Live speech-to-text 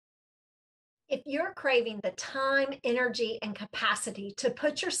If you're craving the time, energy, and capacity to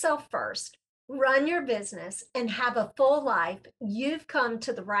put yourself first, run your business, and have a full life, you've come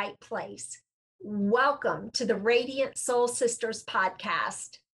to the right place. Welcome to the Radiant Soul Sisters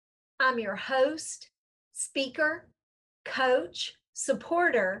podcast. I'm your host, speaker, coach,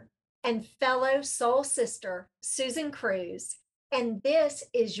 supporter, and fellow soul sister, Susan Cruz, and this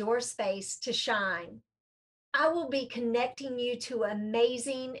is your space to shine. I will be connecting you to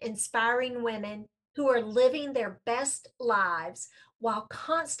amazing, inspiring women who are living their best lives while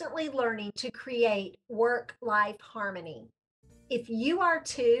constantly learning to create work-life harmony. If you are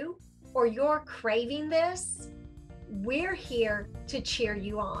too, or you're craving this, we're here to cheer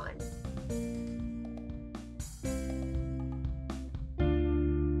you on.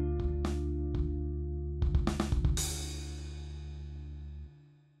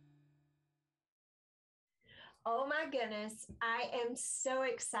 Oh my goodness, I am so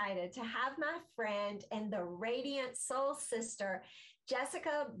excited to have my friend and the Radiant Soul Sister,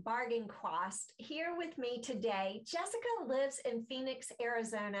 Jessica Barenquast, here with me today. Jessica lives in Phoenix,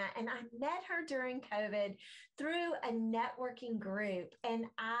 Arizona, and I met her during COVID through a networking group, and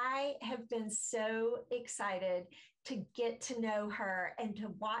I have been so excited to get to know her and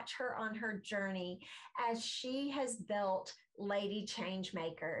to watch her on her journey as she has built Lady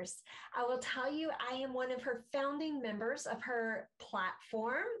Changemakers. I will tell you, I am one of her founding members of her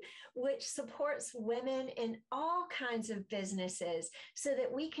platform, which supports women in all kinds of businesses so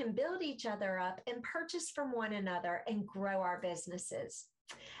that we can build each other up and purchase from one another and grow our businesses.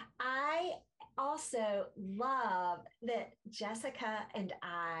 I also love that Jessica and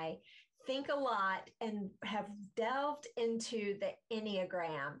I think a lot and have delved into the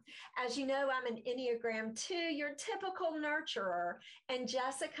Enneagram. As you know, I'm an Enneagram 2, your typical nurturer, and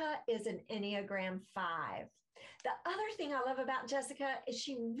Jessica is an Enneagram 5. The other thing I love about Jessica is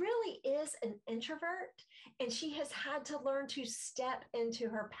she really is an introvert, and she has had to learn to step into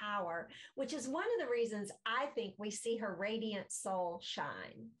her power, which is one of the reasons I think we see her radiant soul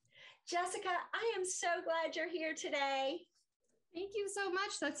shine. Jessica, I am so glad you're here today. Thank you so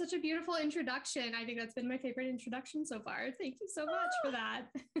much. That's such a beautiful introduction. I think that's been my favorite introduction so far. Thank you so much for that.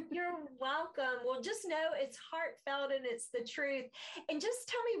 You're welcome. Well, just know it's heartfelt and it's the truth. And just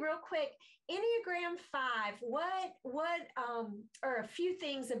tell me real quick, Enneagram 5, what are a few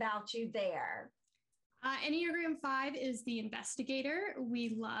things about you there? Enneagram 5 is the investigator.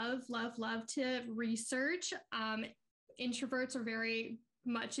 We love to research. Introverts are very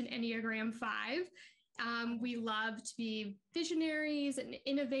much an Enneagram 5. We love to be visionaries and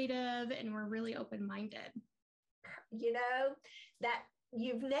innovative, and we're really open-minded. You know, that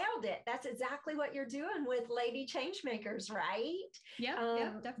you've nailed it. That's exactly what you're doing with Lady Changemakers, right? Yeah,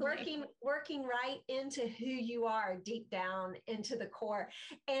 definitely. Working right into who you are deep down into the core.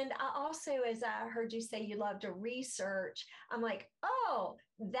 And I also, as I heard you say, you love to research. I'm like, oh,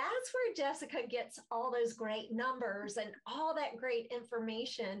 that's where Jessica gets all those great numbers and all that great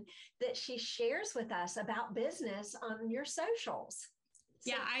information that she shares with us about business on your socials.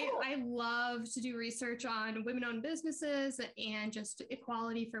 So cool. I love to do research on women-owned businesses and just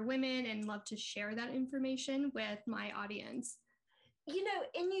equality for women, and love to share that information with my audience. You know,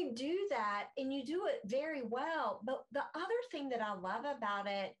 and you do that and you do it very well. But the other thing that I love about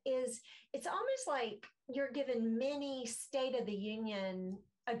it is it's almost like you're given many State of the Union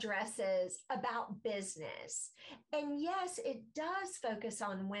addresses about business. And yes, it does focus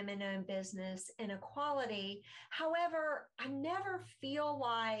on women-owned business and equality. However, I never feel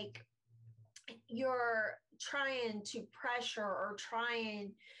like you're trying to pressure or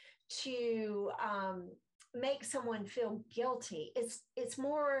trying to make someone feel guilty. It's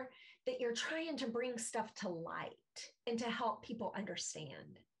more that you're trying to bring stuff to light and to help people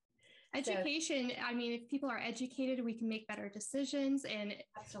understand. Education. So, I mean, if people are educated, we can make better decisions, and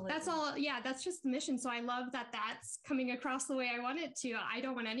absolutely. That's all. Yeah, that's just the mission. So I love that that's coming across the way I want it to. I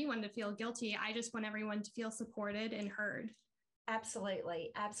don't want anyone to feel guilty. I just want everyone to feel supported and heard.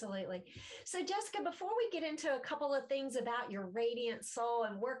 Absolutely. Absolutely. So Jessica, before we get into a couple of things about your radiant soul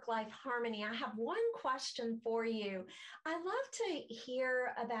and work-life harmony, I have one question for you. I love to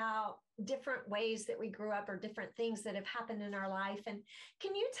hear about different ways that we grew up or different things that have happened in our life. And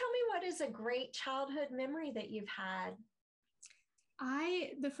can you tell me what is a great childhood memory that you've had?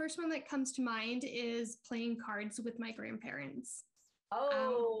 The first one that comes to mind is playing cards with my grandparents.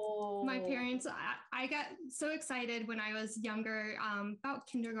 My parents, I got so excited when I was younger, about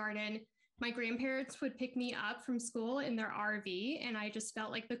kindergarten. My grandparents would pick me up from school in their RV, and I just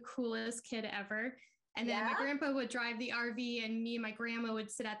felt like the coolest kid ever. And then my grandpa would drive the RV, and me and my grandma would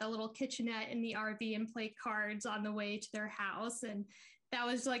sit at the little kitchenette in the RV and play cards on the way to their house. And that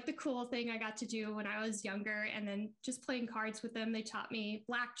was like the cool thing I got to do when I was younger. And then just playing cards with them. They taught me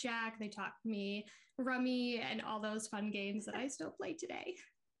blackjack, they taught me rummy, and all those fun games that I still play today.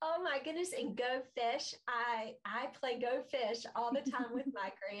 Oh my goodness. And Go Fish. I play Go Fish all the time with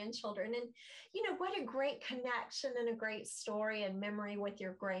my grandchildren. And what a great connection and a great story and memory with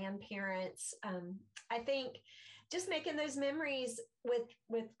your grandparents. I think just making those memories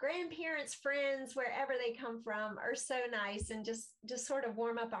with grandparents, friends, wherever they come from, are so nice and just sort of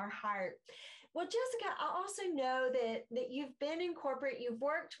warm up our heart. Well, Jessica, I also know that you've been in corporate, you've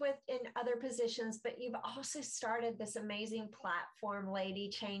worked with in other positions, but you've also started this amazing platform, Lady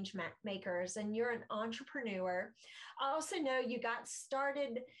Change Makers, and you're an entrepreneur. I also know you got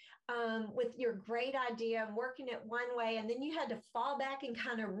started with your great idea and working it one way, and then you had to fall back and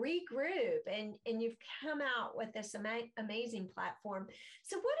kind of regroup, and you've come out with this amazing platform.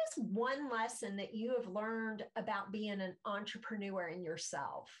 So what is one lesson that you have learned about being an entrepreneur in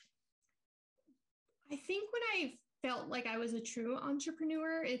yourself? I think when I felt like I was a true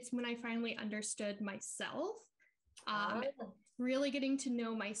entrepreneur, it's when I finally understood myself. Really getting to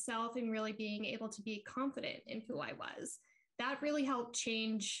know myself and really being able to be confident in who I was. That really helped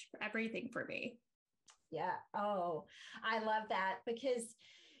change everything for me. Yeah. Oh, I love that because,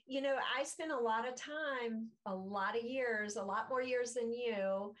 I spent a lot of time, a lot of years, a lot more years than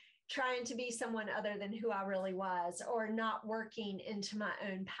you, trying to be someone other than who I really was, or not working into my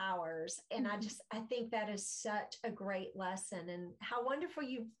own powers. And I think that is such a great lesson, and how wonderful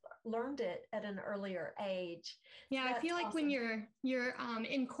you've learned it at an earlier age. Yeah, So I feel like awesome. when you're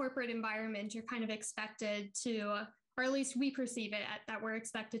in corporate environment, you're kind of expected to, or at least we perceive it that we're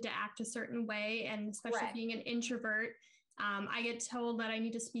expected to act a certain way. And especially Correct. being an introvert, I get told that I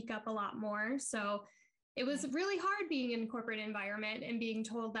need to speak up a lot more. So it was really hard being in a corporate environment and being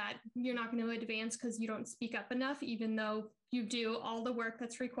told that you're not going to advance because you don't speak up enough, even though you do all the work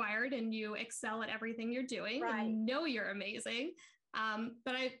that's required and you excel at everything you're doing and know you're amazing.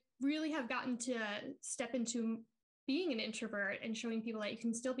 But I really have gotten to step into being an introvert and showing people that you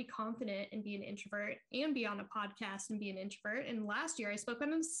can still be confident and be an introvert and be on a podcast and be an introvert. And last year I spoke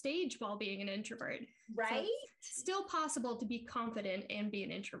on a stage while being an introvert. Right. So it's still possible to be confident and be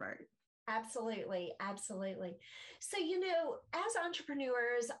an introvert. Absolutely. Absolutely. So, as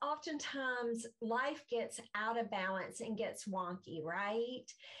entrepreneurs, oftentimes life gets out of balance and gets wonky, right?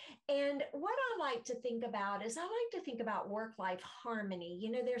 And what I like to think about is I like to think about work-life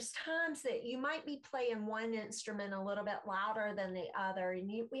harmony. There's times that you might be playing one instrument a little bit louder than the other, and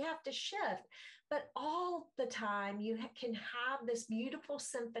we have to shift. But all the time, you can have this beautiful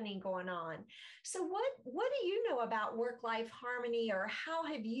symphony going on. So what do you know about work-life harmony, or how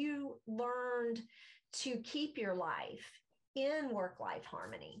have you learned to keep your life in work-life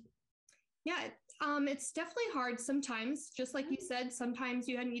harmony? Yeah, it's definitely hard sometimes. Just like you said, sometimes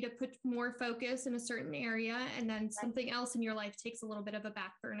you need to put more focus in a certain area, and then something else in your life takes a little bit of a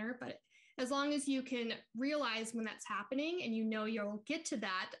back burner. But as long as you can realize when that's happening and you'll get to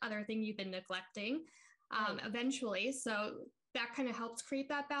that other thing you've been neglecting eventually. So that kind of helps create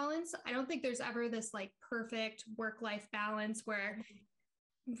that balance. I don't think there's ever this like perfect work-life balance where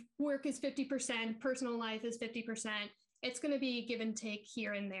work is 50%, personal life is 50%. It's going to be give and take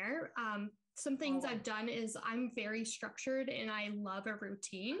here and there. Some things I've done is I'm very structured and I love a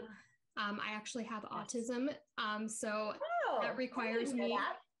routine. I actually have autism. So that requires me.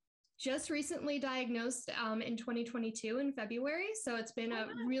 Just recently diagnosed in 2022 in February. So it's been a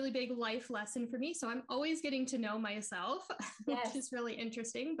really big life lesson for me. So I'm always getting to know myself, which is really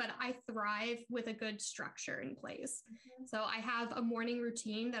interesting, but I thrive with a good structure in place. So I have a morning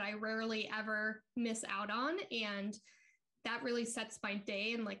routine that I rarely ever miss out on. And that really sets my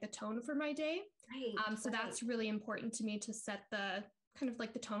day and like the tone for my day. So that's really important to me to set the kind of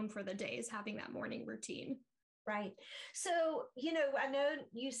like the tone for the day, is having that morning routine. Right. So, I know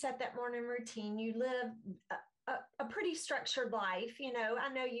you set that morning routine. You live a pretty structured life.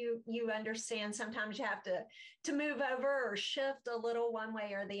 I know you understand sometimes you have to move over or shift a little one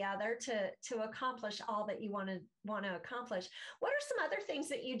way or the other to accomplish all that you want to accomplish. What are some other things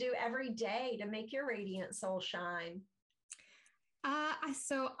that you do every day to make your radiant soul shine?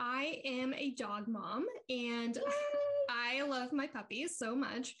 So I am a dog mom, and I love my puppies so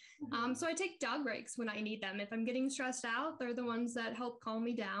much. So I take dog breaks when I need them. If I'm getting stressed out, they're the ones that help calm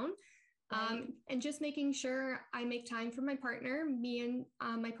me down. And just making sure I make time for my partner. Me and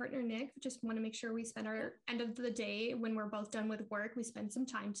my partner, Nick, just want to make sure we spend our end of the day when we're both done with work, we spend some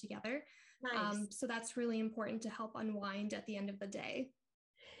time together. So that's really important to help unwind at the end of the day.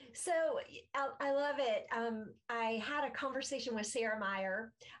 So I love it. I had a conversation with Sarah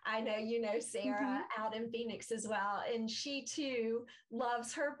Meyer. I know you know Sarah out in Phoenix as well, and she too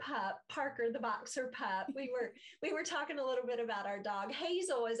loves her pup, Parker the boxer pup. We were talking a little bit about our dog.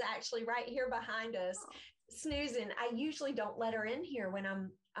 Hazel is actually right here behind us, snoozing. I usually don't let her in here when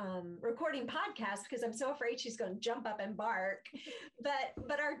I'm recording podcasts because I'm so afraid she's going to jump up and bark.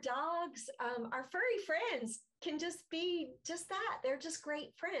 But our dogs, our furry friends, can just be just that. They're just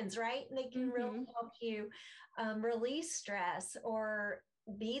great friends, right? And they can really help you release stress or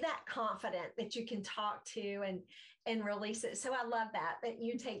be that confident that you can talk to and release it. So I love that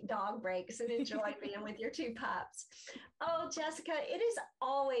you take dog breaks and enjoy being with your two pups. Oh, Jessica, it is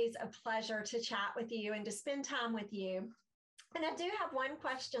always a pleasure to chat with you and to spend time with you. And I do have one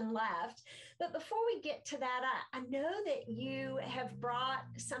question left, but before we get to that, I know that you have brought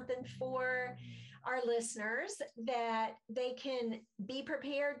something for our listeners that they can be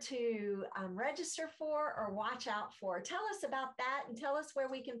prepared to register for or watch out for. Tell us about that and tell us where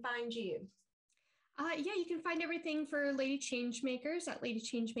we can find you. Yeah, you can find everything for Lady Changemakers at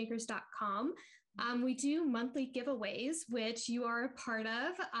ladychangemakers.com. We do monthly giveaways, which you are a part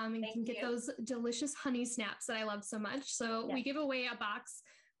of. And you can get those delicious honey snaps that I love so much. So we give away a box.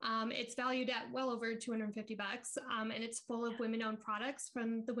 It's valued at well over $250, and it's full of women-owned products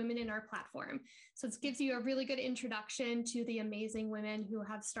from the women in our platform. So it gives you a really good introduction to the amazing women who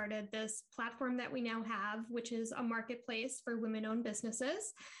have started this platform that we now have, which is a marketplace for women-owned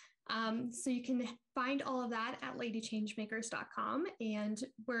businesses. So you can find all of that at ladychangemakers.com. And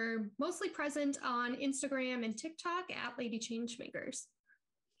we're mostly present on Instagram and TikTok at Lady Changemakers.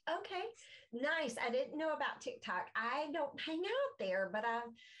 Okay, nice. I didn't know about TikTok. I don't hang out there, but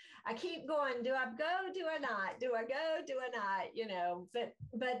I keep going. Do I go? Do I not? Do I go? Do I not? You know, but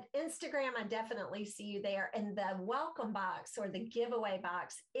Instagram, I definitely see you there. And the welcome box or the giveaway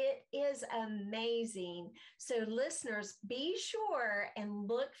box, it is amazing. So listeners, be sure and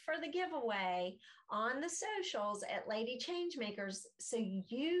look for the giveaway on the socials at Lady Changemakers so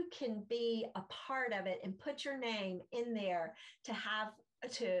you can be a part of it and put your name in there to have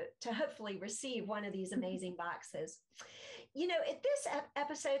to hopefully receive one of these amazing boxes. You know, if this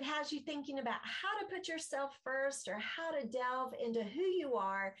episode has you thinking about how to put yourself first or how to delve into who you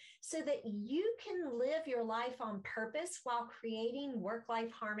are so that you can live your life on purpose while creating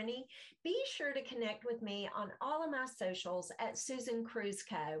work-life harmony, be sure to connect with me on all of my socials at Susan Cruz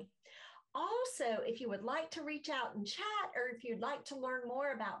Co. Also, if you would like to reach out and chat, or if you'd like to learn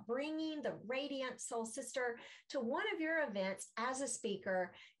more about bringing the Radiant Soul Sister to one of your events as a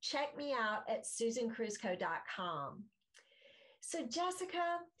speaker, check me out at susancruzco.com. So,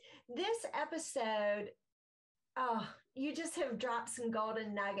 Jessica, this episode, oh, you just have dropped some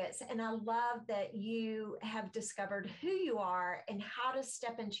golden nuggets. And I love that you have discovered who you are and how to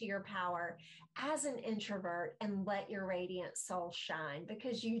step into your power as an introvert and let your radiant soul shine,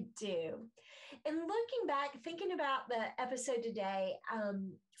 because you do. And looking back, thinking about the episode today,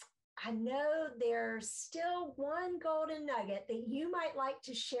 I know there's still one golden nugget that you might like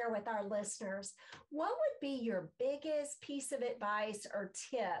to share with our listeners. What would be your biggest piece of advice or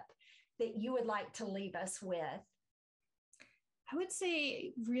tip that you would like to leave us with? I would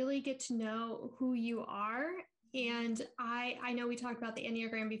say really get to know who you are. And I know we talked about the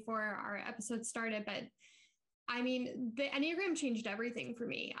Enneagram before our episode started, but I mean, the Enneagram changed everything for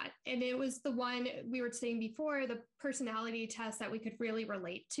me. And it was the one we were saying before, the personality test that we could really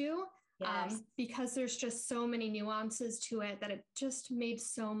relate to. Yes. Because there's just so many nuances to it that it just made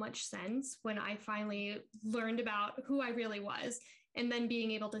so much sense when I finally learned about who I really was. And then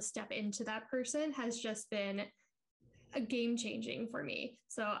being able to step into that person has just been a game changing for me.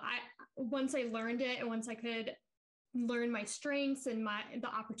 So once I learned it and once I could learn my strengths and the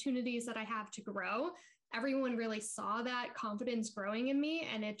opportunities that I have to grow, everyone really saw that confidence growing in me,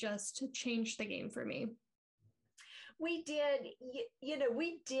 and it just changed the game for me. We did,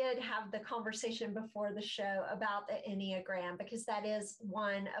 we did have the conversation before the show about the Enneagram, because that is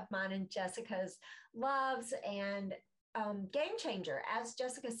one of mine and Jessica's loves and game changer. As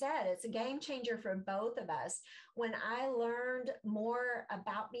Jessica said, it's a game changer for both of us. When I learned more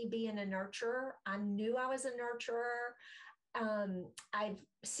about me being a nurturer, I knew I was a nurturer. I've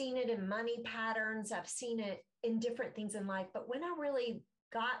seen it in money patterns. I've seen it in different things in life. But when I really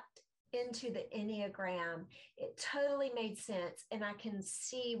got into the Enneagram, it totally made sense. And I can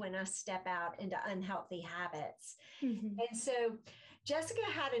see when I step out into unhealthy habits. Mm-hmm. And so Jessica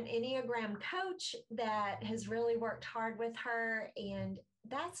had an Enneagram coach that has really worked hard with her. And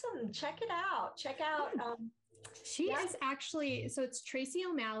that's check it out. Check out She is actually, so it's Tracy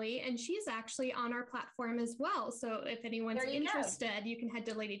O'Malley, and she's actually on our platform as well. So if anyone's interested, you can head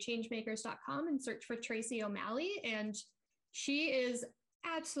to ladychangemakers.com and search for Tracy O'Malley. And she is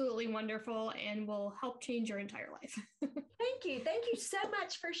absolutely wonderful and will help change your entire life. Thank you. Thank you so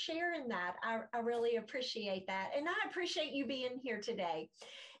much for sharing that. I really appreciate that. And I appreciate you being here today.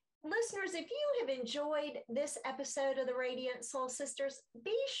 Listeners, if you have enjoyed this episode of the Radiant Soul Sisters,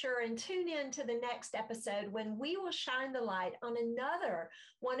 be sure and tune in to the next episode when we will shine the light on another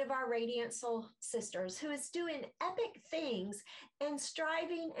one of our Radiant Soul Sisters who is doing epic things and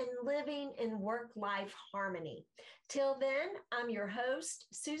striving and living in work-life harmony. Till then, I'm your host,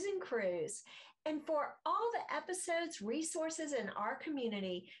 Susan Cruz. And for all the episodes, resources in our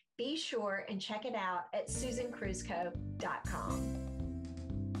community, be sure and check it out at susancruzco.com.